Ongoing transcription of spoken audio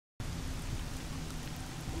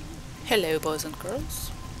Hello boys and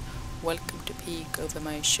girls, welcome to peek over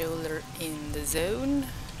my shoulder in the zone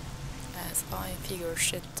as I figure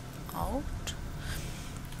shit out,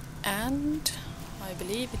 and I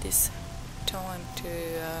believe it is time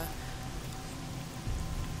to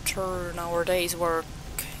turn our day's work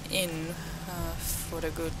in for the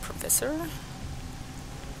good professor.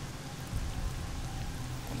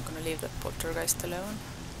 I'm gonna leave that poltergeist alone,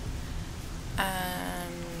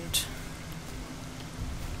 and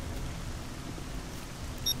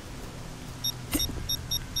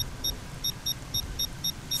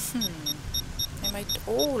I might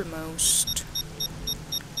almost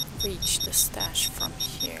reach the stash from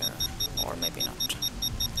here, or maybe not.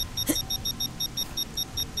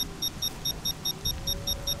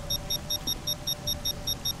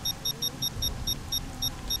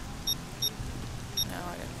 No,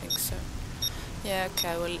 I don't think so. Yeah, okay,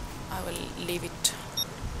 I will leave it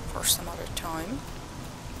for some other time.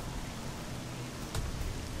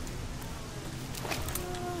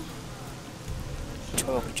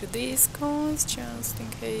 Talk to these guys just in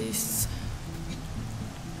case.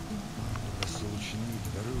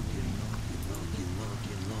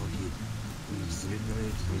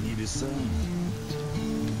 Взлетает в небеса.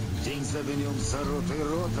 День за днем за ротой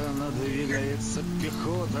рота надвигается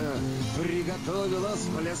пехота, приготовилась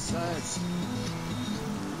плясать.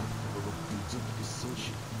 Идет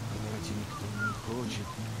песочек, умирать никто не хочет,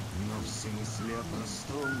 но все мысли о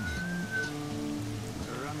простом.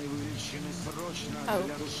 Раны вылечены срочно,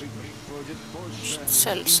 для души приходит почта.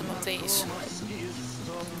 Sell some of these.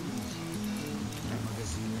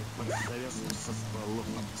 Под завязку со стволов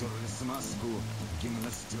обтерли смазку,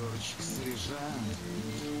 гимнастерочек снаряжа.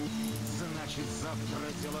 Значит,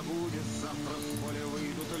 завтра дело будет, завтра в поле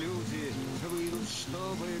выйдут люди, выйдут,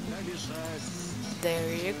 чтобы добежать.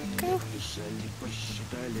 There you go. Бежали,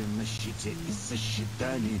 посчитали на щите и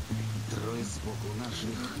сосчитали, трое сбоку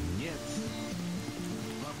наших нет.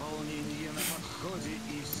 Пополнение на подходе,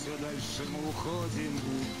 и все дальше мы уходим,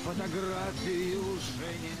 фотографии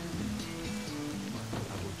уже нет.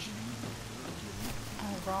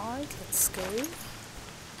 Alright, let's go.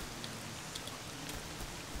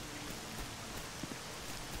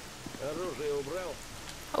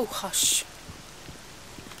 Oh, hush.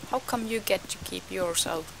 How come you get to keep yours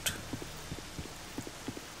out?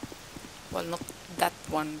 Well, not that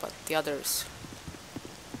one, but the others.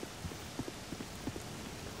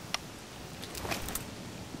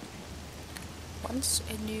 Once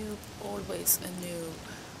a noob, always a noob.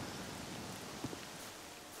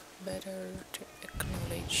 Better to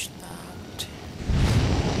acknowledge that.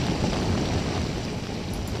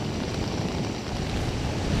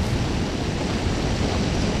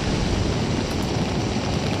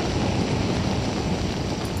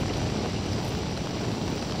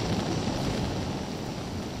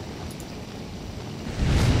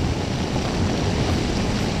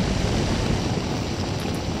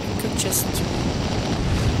 You could just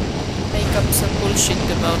make up some bullshit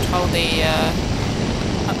about how they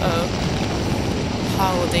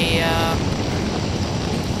how the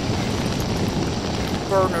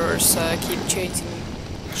burners keep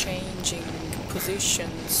changing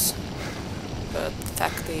positions, but the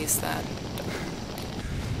fact is that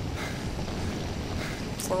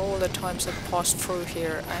for all the times I've passed through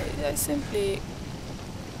here, I simply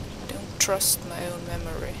don't trust my own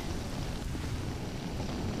memory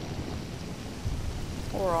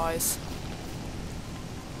or eyes.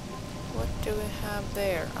 What do we have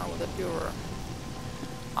there? Oh, the bureau.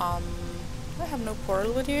 I have no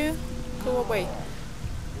quarrel with you. Go away.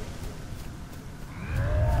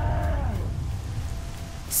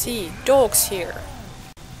 See, dogs here.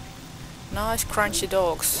 Nice crunchy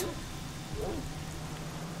dogs.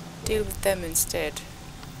 Deal with them instead.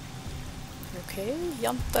 Okay,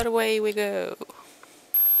 Yantar, away we go.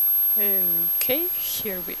 Okay,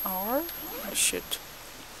 here we are. I should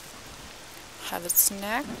have a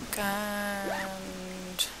snack,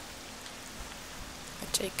 and I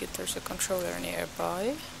take it there's a controller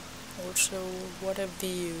nearby. Also, what a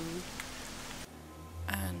view.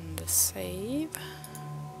 And a save.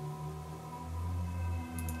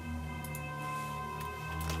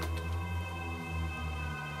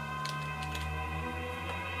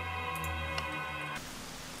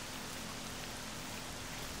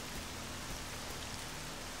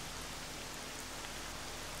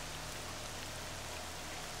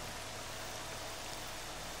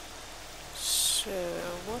 So,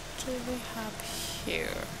 what do we have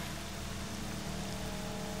here?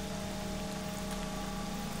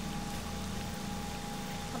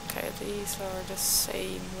 Okay, these are the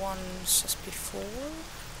same ones as before.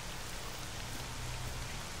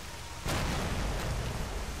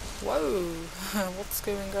 Whoa! What's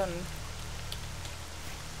going on?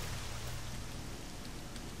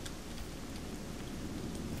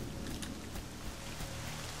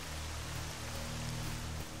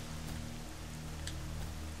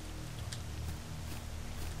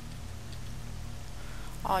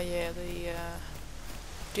 Oh yeah, the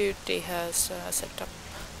duty has set up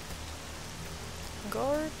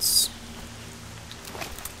guards.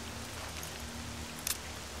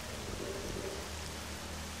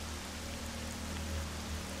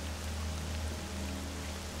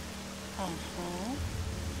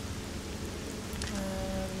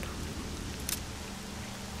 And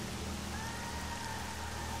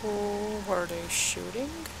who were they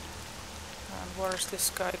shooting? And where's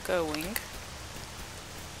this guy going?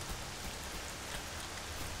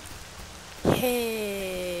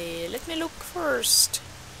 Hey, let me look first.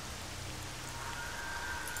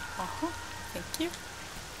 Thank you.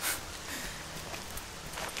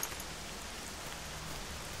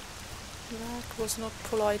 That was not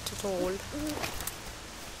polite at all.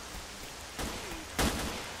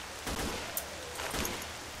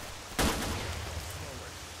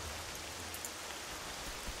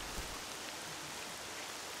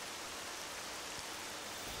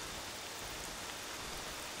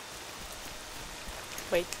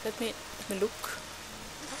 Wait, let me look.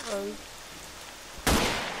 Oh.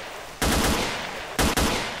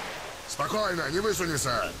 Спокойно, не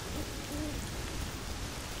высунься!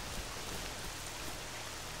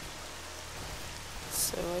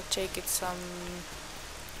 So I take it some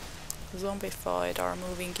zombified are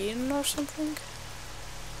moving in or something?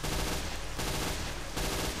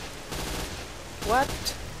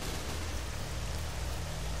 What?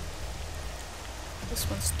 This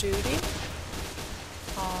one's duty.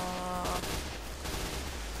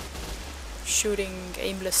 Shooting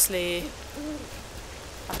aimlessly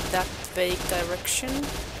at that vague direction.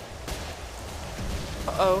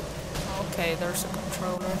 Uh-oh. Okay, there's a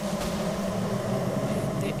controller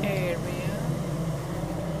in the area.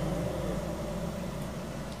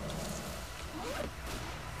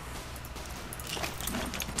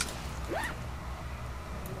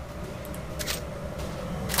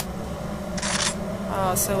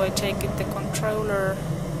 So I take it the controller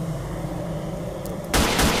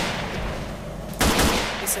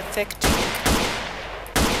is affecting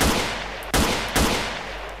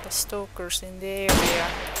the stalkers in the area.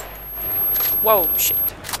 Whoa,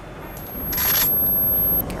 shit.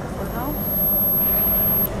 Careful now.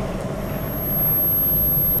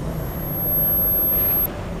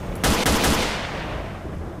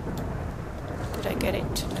 Did I get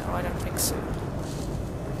it? No, I don't think so.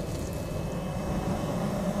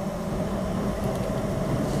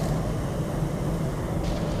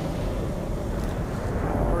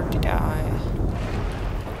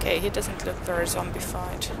 Okay, he doesn't look very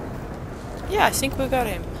zombified. Yeah, I think we got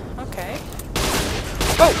him. Okay.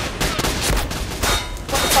 Whoa!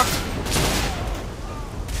 What the fuck?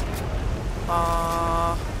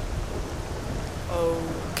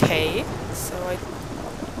 Okay. So I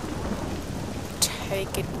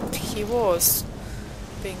take it he was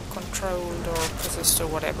being controlled or possessed or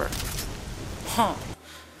whatever. Huh.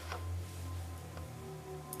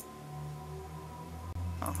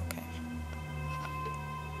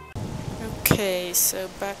 Okay, so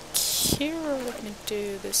back here, let me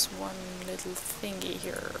do this one little thingy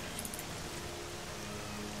here.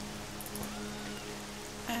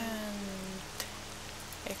 And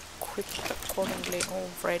equip accordingly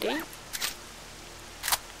already.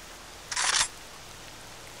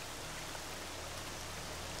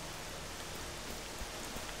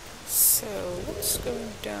 So, what's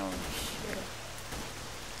going down here?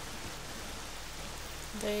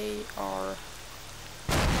 They are...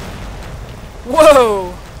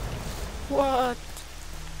 Whoa! What?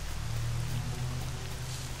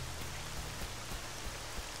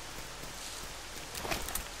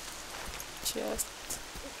 Just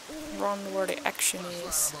run where the action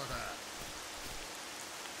is.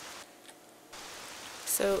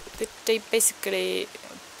 So, did they basically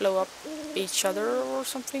blow up each other or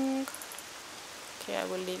something? Okay, I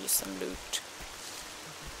will leave you some loot.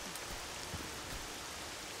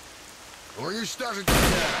 Уничтожить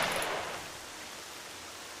тебя!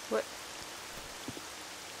 What?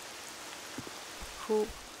 Who?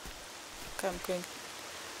 Okay,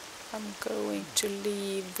 I'm going to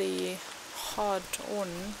leave the HUD on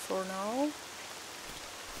for now.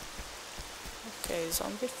 Okay,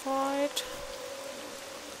 zombified.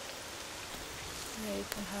 Yeah, you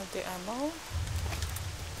can have the ammo.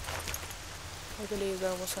 I believe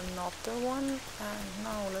there was another one, and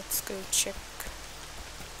now let's go check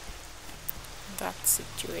that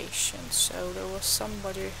situation. So there was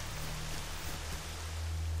somebody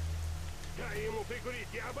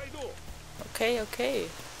Okay, okay.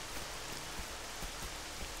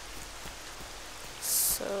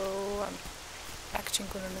 So I'm acting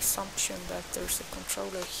on an assumption that there's a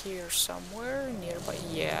controller here somewhere nearby.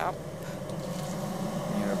 Yeah,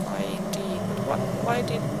 nearby indeed. But why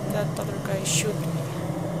did that other guy shoot me?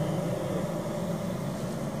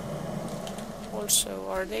 Also,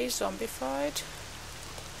 are they zombified?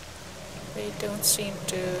 They don't seem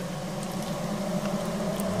to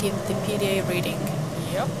give the PDA reading.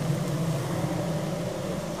 Yep.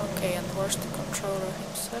 Okay, and where's the controller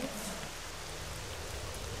himself?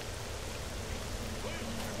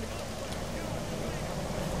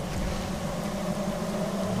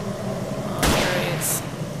 Oh, there he is.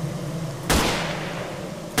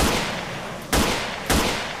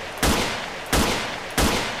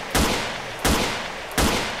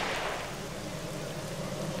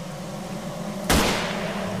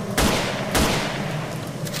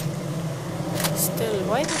 Still,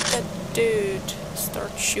 why did that dude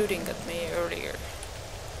start shooting at me earlier?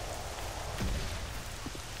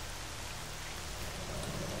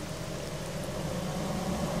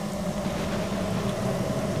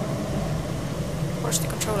 Where's the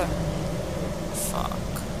controller? Fuck.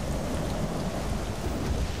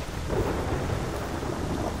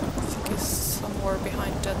 I think he's somewhere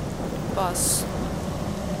behind that bus.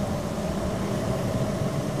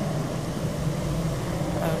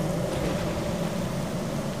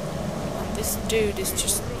 And this dude is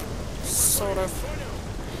just sort of...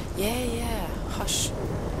 Yeah, hush.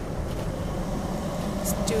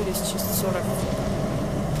 This dude is just sort of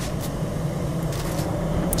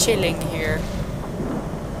chilling here.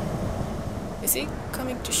 Is he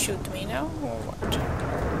coming to shoot me now, or what?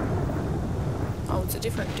 Oh, it's a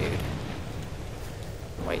different dude.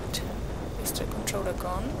 Wait, is the controller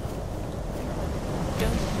gone?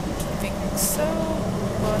 Don't think so,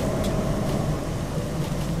 but...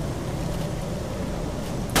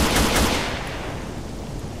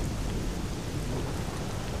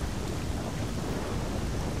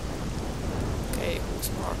 Okay, whose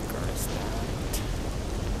marker is that?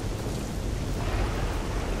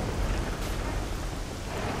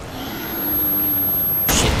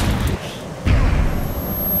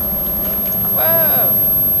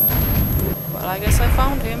 Well, I guess I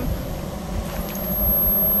found him.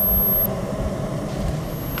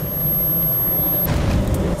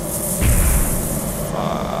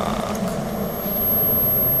 Fuck.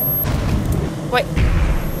 Wait.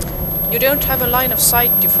 You don't have a line of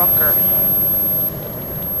sight, you fucker.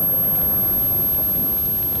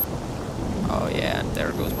 Oh yeah, and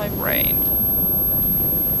there goes my brain.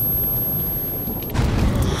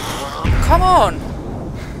 Come on!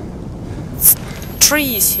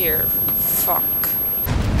 Trees here. Fuck.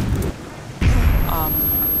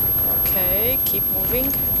 Okay, keep moving.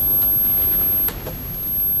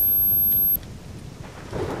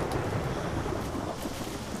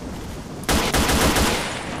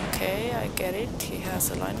 Okay, I get it. He has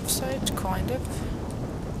a line of sight, kind of.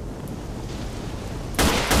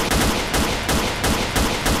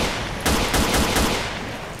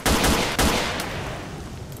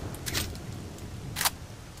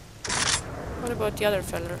 What about the other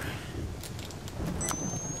feller?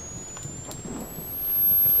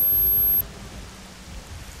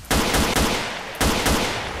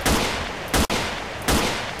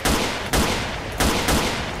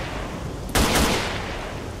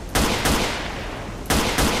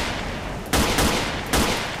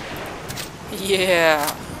 Yeah.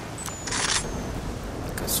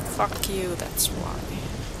 Because fuck you, that's why.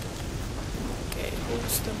 Okay,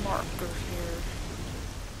 who's the marker here?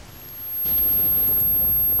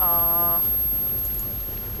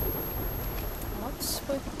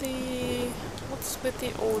 What's with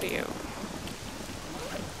the audio?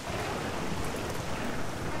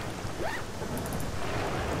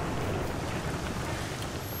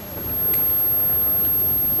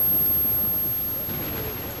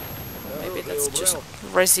 Maybe that's just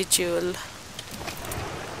residual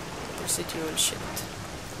shit.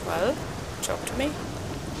 Well, talk to me.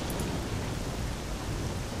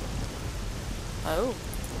 Oh.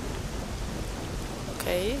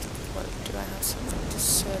 Okay. Well, do I have something to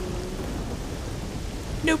sell?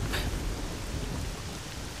 Nope.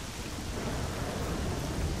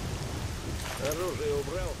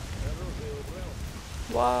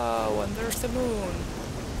 Wow, and there's the moon.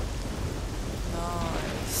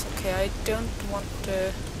 Nice. Okay, I don't want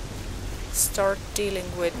to start dealing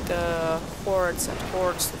with hordes and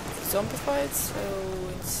hordes of zombified, so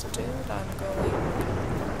instead I'm going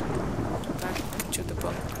back to the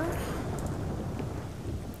bunker.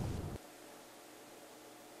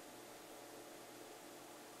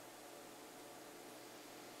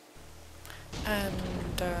 and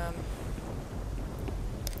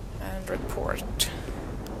report.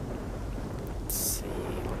 Let's see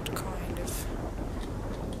what kind of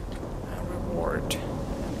reward the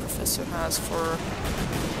professor has for...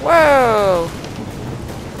 Whoa!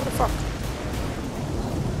 What the fuck?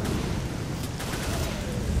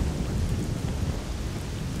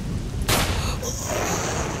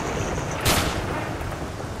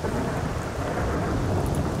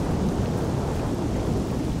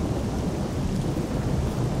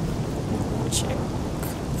 Check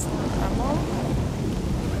for ammo.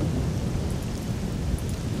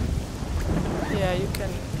 Yeah, you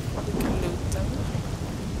can loot them.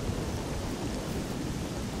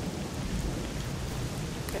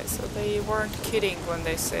 Okay, so they weren't kidding when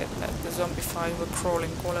they said that the zombie-5 were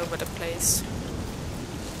crawling all over the place.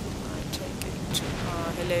 I take it.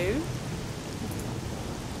 Hello?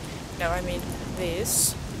 No, I mean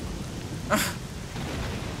this. Uh-huh.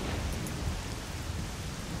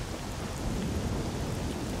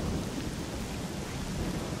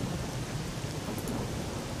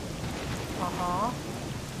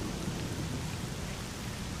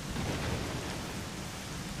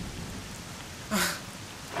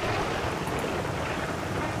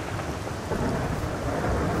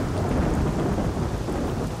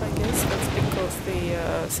 I guess that's because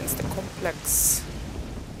since the complex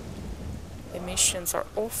emissions are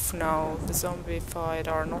off now, the zombie-fied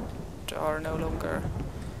are no longer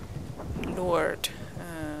lured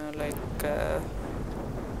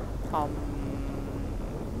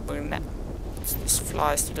when this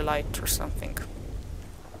flies to the light or something.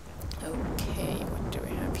 Okay, what do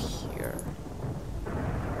we have here?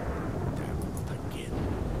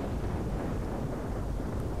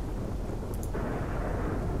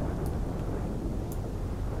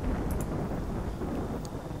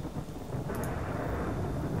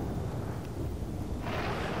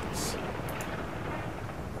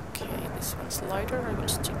 Okay, this one's lighter. I will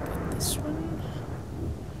stick with this one,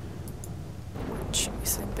 which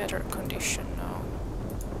is in better condition now.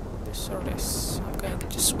 This or this. I'm going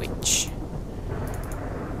to switch.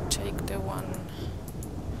 Take the one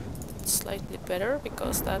that's slightly better,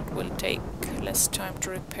 because that will take less time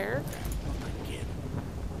to repair.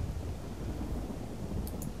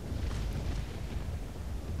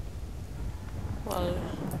 Well,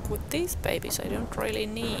 with these babies I don't really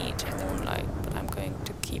need moonlight, but I'm going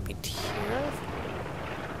to keep it here.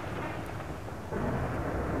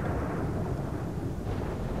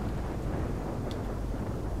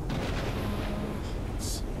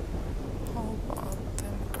 How about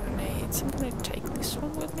them grenades? I'm gonna take this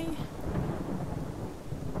one with me.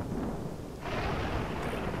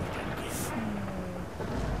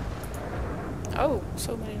 Oh,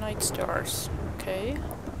 so many night stars. Okay.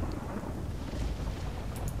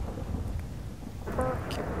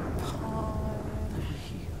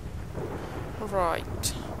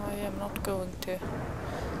 Right, I am not going to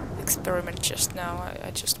experiment just now.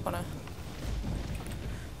 I just wanna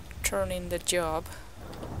turn in the job.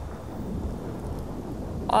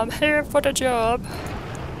 I'm here for the job.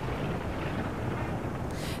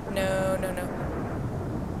 No, no, no.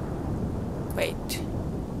 Wait.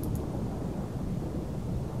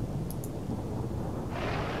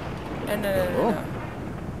 No, no, no, no, no.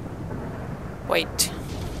 Wait.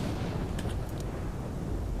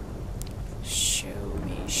 Show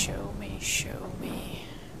me, show me.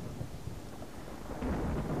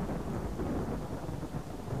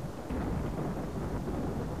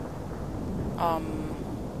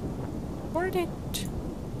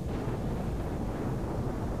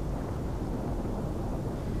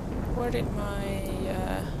 Where did my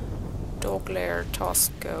dog-lair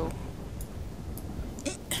task go?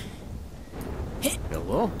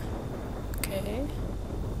 Hello? Okay.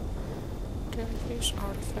 Jellyfish,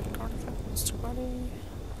 artifact, monster body,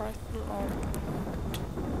 rifle, artifact.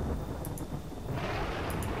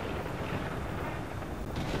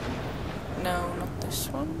 No, not this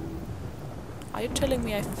one. Are you telling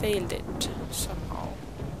me I failed it somehow?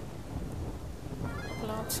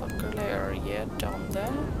 Bloodsucker layer, yeah, done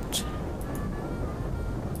that.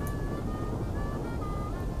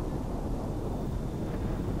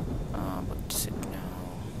 What is it now?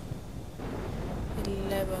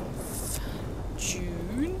 11th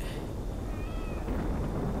June.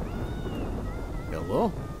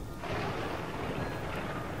 Hello?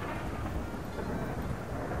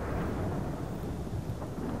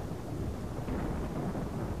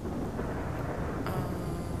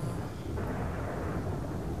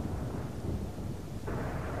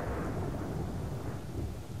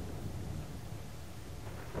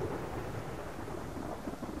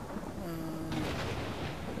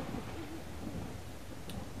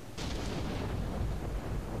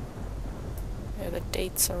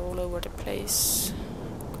 gates are all over the place.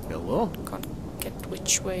 Hello? Can't get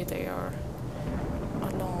which way they are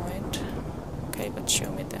aligned. Okay, but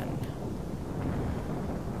show me then.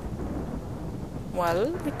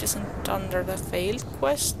 Well, it isn't under the failed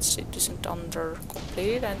quests, it isn't under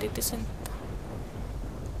completed, and it isn't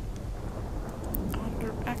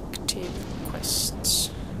under active quests.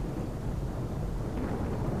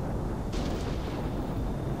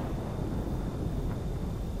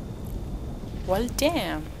 Well,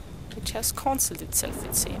 damn. It has cancelled itself,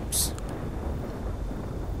 it seems.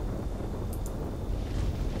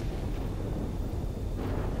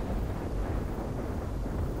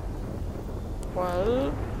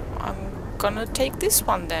 Well, I'm gonna take this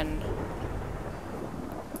one then.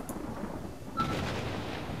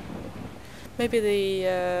 Maybe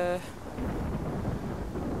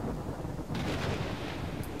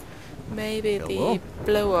Hello? the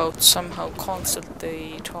blowout somehow cancelled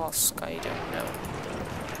the task, I don't know.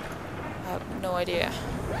 I have no idea.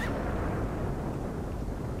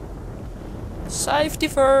 Safety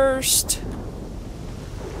first!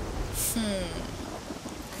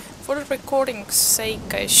 For the recording's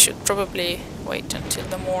sake, I should probably wait until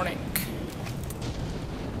the morning.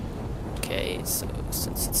 Okay, so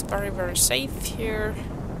since it's very, very safe here,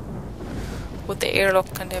 with the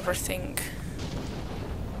airlock and everything,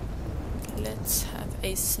 let's have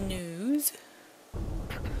a snooze.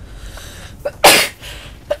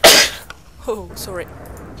 Oh, sorry.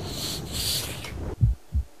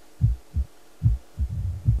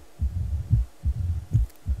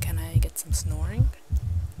 Can I get some snoring?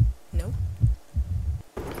 No?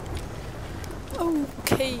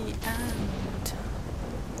 Okay, and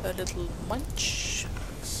a little munch.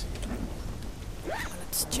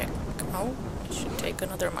 Let's check. Oh, I should take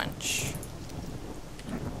another munch.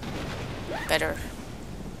 Better.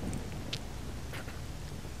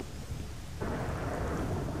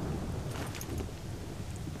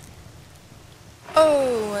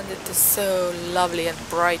 Oh, and it is so lovely and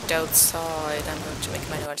bright outside. I'm going to make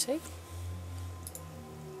my note save.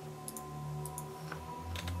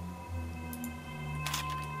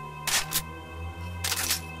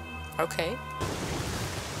 Okay.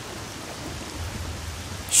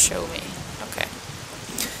 Show me. Okay.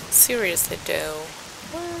 Seriously though,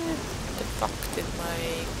 where the fuck did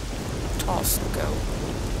my task go?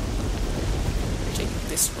 Taking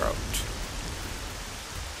this route.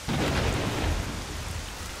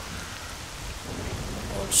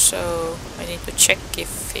 Also, I need to check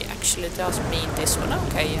if he actually does mean this one.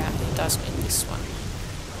 Okay, yeah, he does mean this one.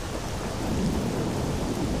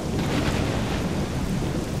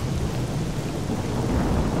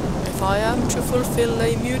 If I am to fulfill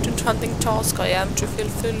a mutant hunting task, I am to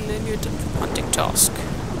fulfill a mutant hunting task.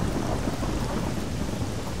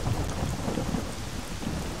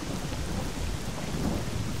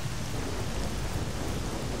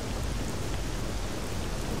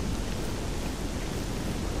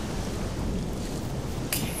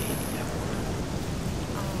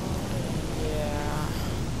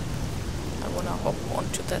 Hop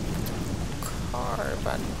onto that car,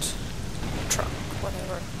 but truck,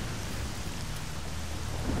 whatever.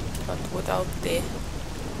 But without the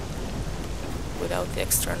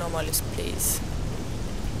extra anomalies, please.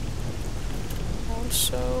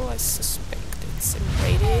 Also, I suspect it's a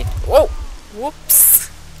radiator. Whoa! Whoops!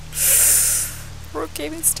 Rookie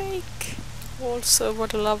mistake. Also,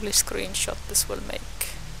 what a lovely screenshot this will make.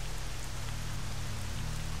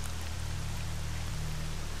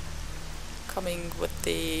 Coming with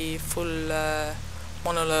the full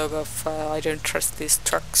monologue of I don't trust these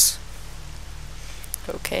trucks.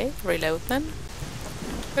 Okay, reload then.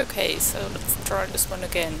 Okay, so let's try this one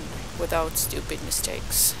again without stupid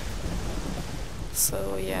mistakes.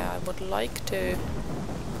 So yeah, I would like to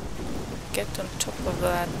get on top of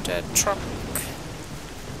that truck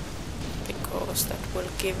because that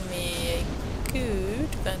will give me a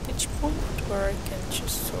good vantage point where I can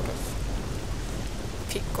just sort of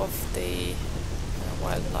pick off the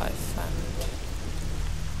wildlife and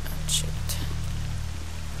shit.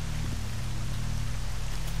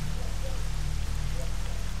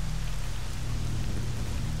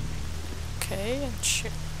 Okay, and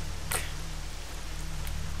check.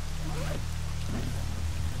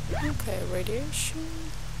 Okay, radiation.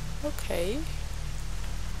 Okay.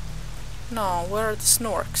 Now, where are the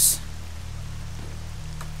snorks?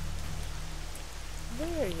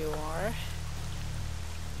 There you are.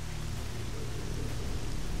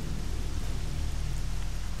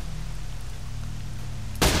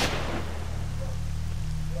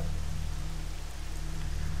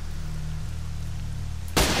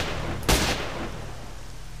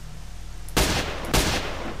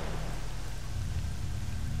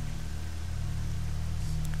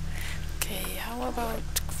 about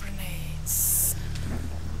grenades?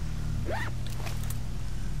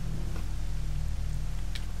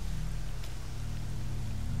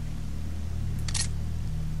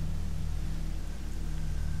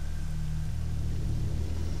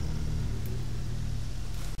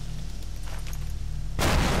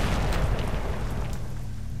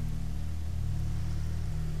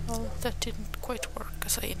 Well, that didn't quite work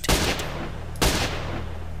as I intended.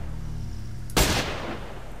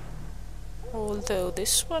 Although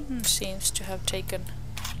this one seems to have taken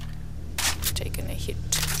a hit.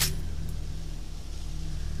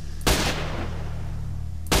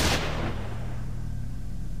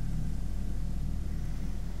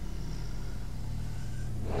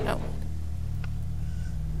 No.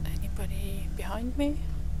 Anybody behind me?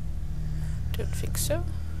 Don't think so.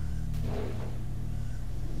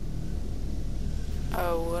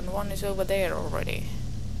 Oh, and one is over there already.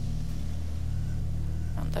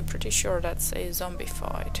 And I'm pretty sure that's a zombie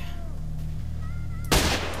fight.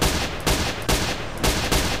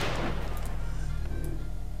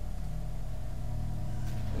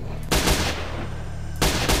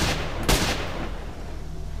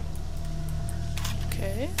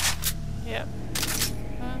 Okay. Yeah.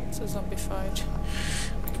 That's a zombie fight.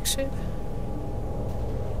 Quick save.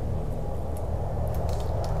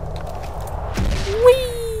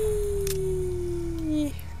 Whee!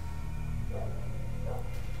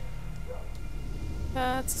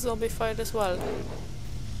 That's a zombie fight as well.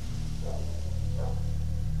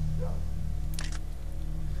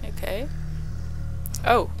 Okay.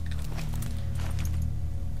 Oh!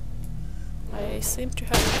 I seem to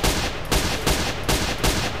have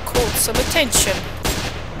caught some attention.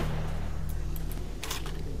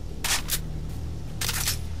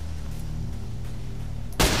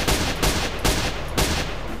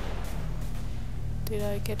 Did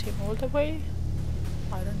I get him all the way?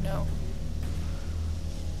 I don't know.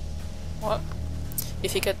 Well,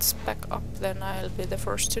 if he gets back up, then I'll be the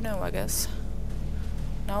first to know, I guess.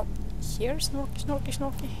 Now, here, snorky, snorky,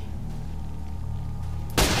 snorky.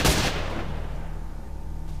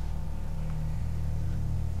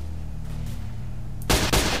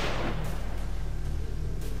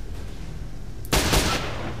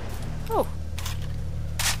 Oh!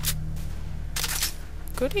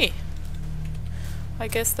 Goodie! I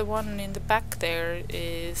guess the one in the back there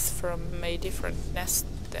is from a different nest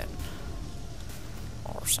then.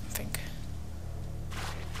 Or something.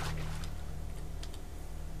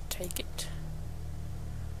 Take it.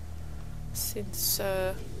 Since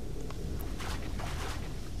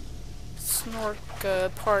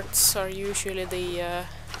snork parts are usually the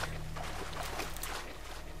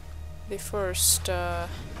first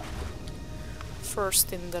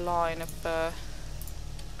in the line of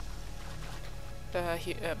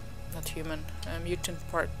not human,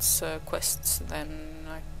 mutant parts quests, then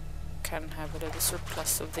I can have a little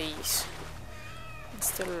surplus of these and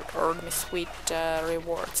still earn me sweet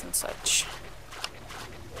rewards and such.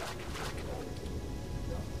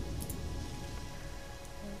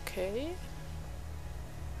 Okay.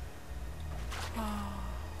 Oh,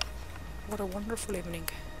 what a wonderful evening.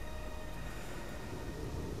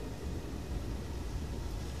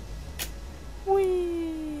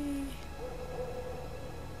 Whee!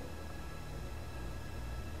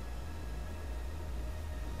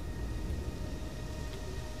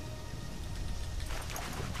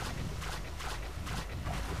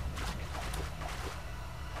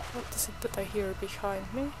 What is it that I hear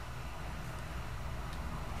behind me?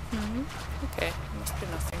 Okay, must be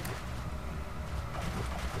nothing.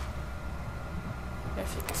 I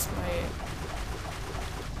think it's my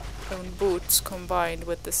own boots combined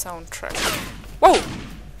with the soundtrack. Whoa!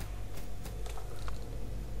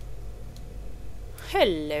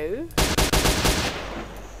 Hello!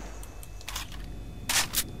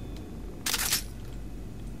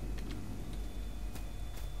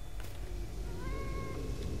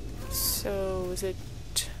 So, is it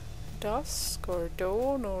dusk or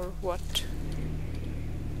dawn or what?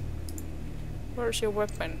 Where's your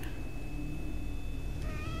weapon?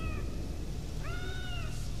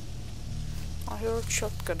 I heard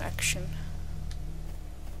shotgun action.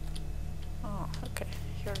 Oh, okay,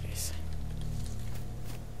 here it is.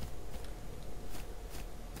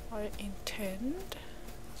 I intend...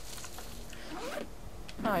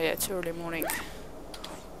 Oh yeah, it's early morning.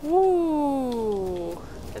 Woo!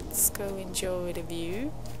 Let's go enjoy the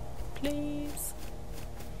view, please.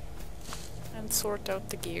 And sort out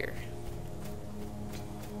the gear.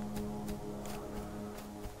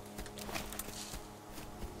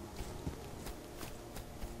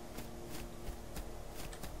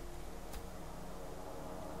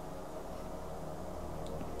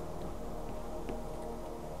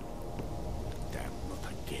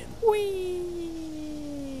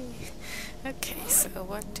 Whee! Okay, so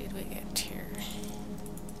what did we get here?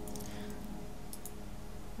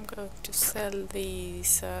 I'm going to sell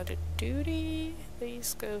these to duty.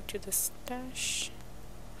 These go to the stash.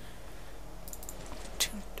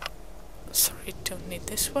 Sorry, don't need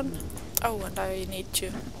this one. Oh, and I need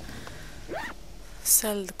to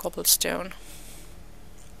sell the cobblestone.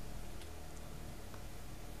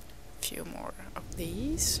 A few more of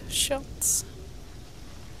these shots.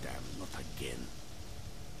 Damn, not again.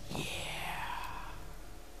 Yeah.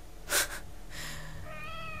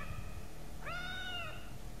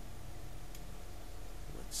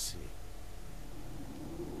 Let's see.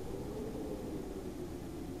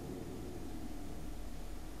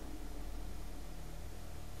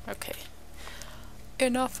 Okay.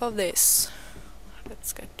 Enough of this.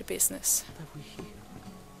 Let's get to business. What have we here?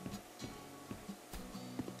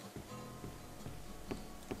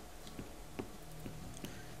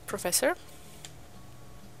 Professor?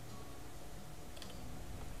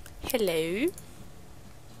 Hello?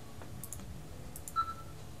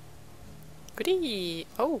 Goodie!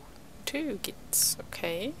 Oh, 2 gits.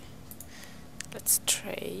 Okay. Let's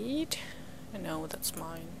trade. No, that's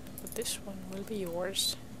mine. But this one will be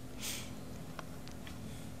yours.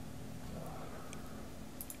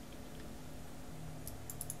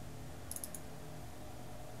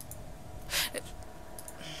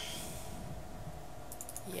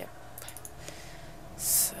 Yep.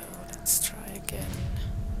 So let's try again.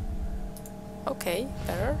 Okay,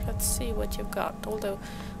 better. Let's see what you've got. Although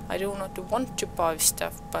I do not want to buy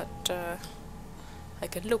stuff, but I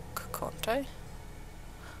can look, can't I?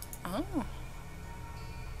 Oh.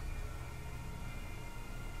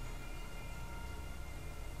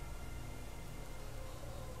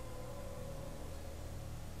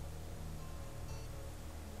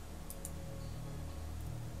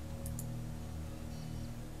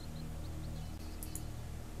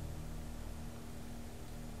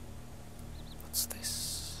 What's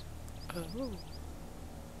this? Oh.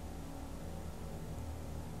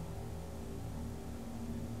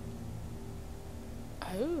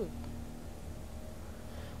 Oh.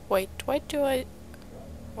 Wait, why do I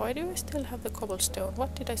still have the cobblestone?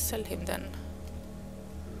 What did I sell him then?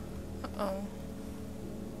 Uh-oh.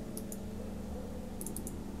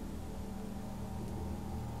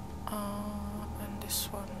 And this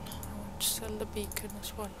one. I want to sell the beacon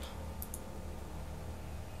as well.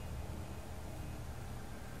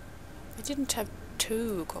 I didn't have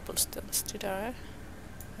 2 cobblestones, did I?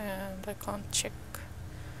 And I can't check.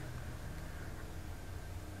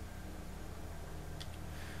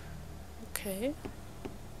 Okay.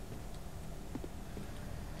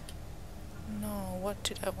 No, what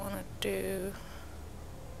did I want to do?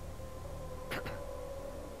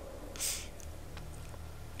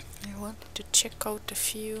 I wanted to check out a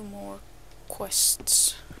few more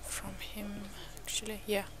quests from him. Actually,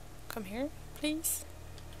 yeah. Come here, please.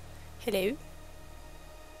 Hello.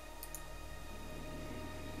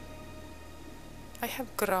 I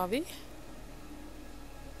have Gravi.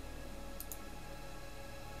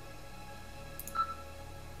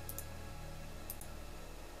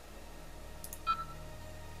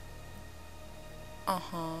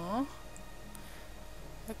 Uh-huh.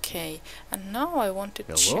 Okay, and now I want to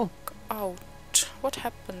check out what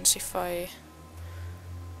happens if I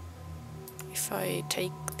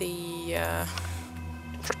take the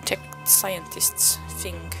protect scientists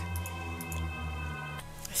thing.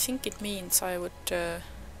 I think it means I would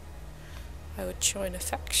join a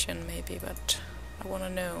faction maybe, but I want to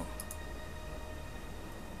know.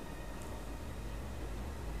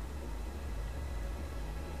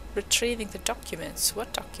 Retrieving the documents.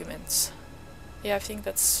 What documents? Yeah, I think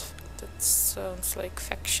that sounds like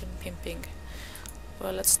faction pimping.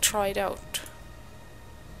 Well, let's try it out.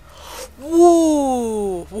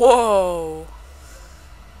 Whoa! Whoa!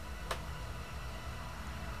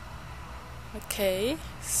 Okay,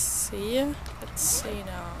 see. Let's see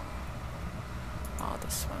now. Ah,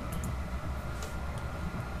 this one.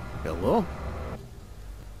 Hello?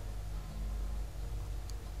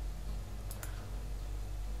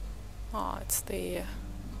 Ah, it's the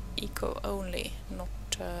eco only, not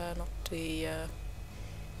the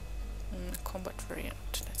combat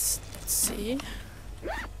variant. Let's see.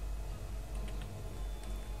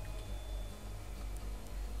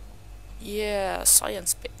 Yeah,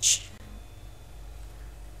 science bitch.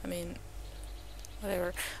 I mean,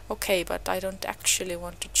 whatever. Okay, but I don't actually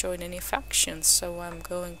want to join any factions, so I'm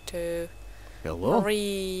going to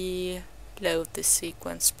reload this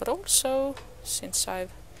sequence. But also, since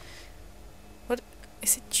I've... What?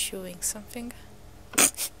 Is it chewing something?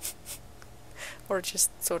 Or just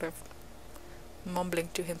sort of mumbling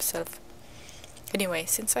to himself. Anyway,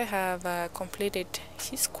 since I have completed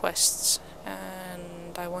his quests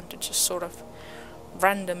and I want to just sort of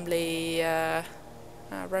randomly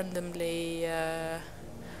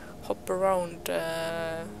hop around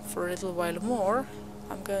for a little while more,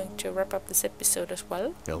 I'm going to wrap up this episode as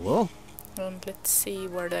well. Hello? And let's see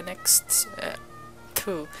where the next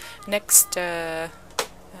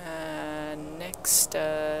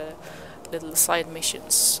little side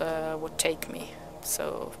missions would take me.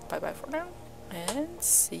 So bye bye for now and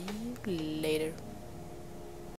see you later.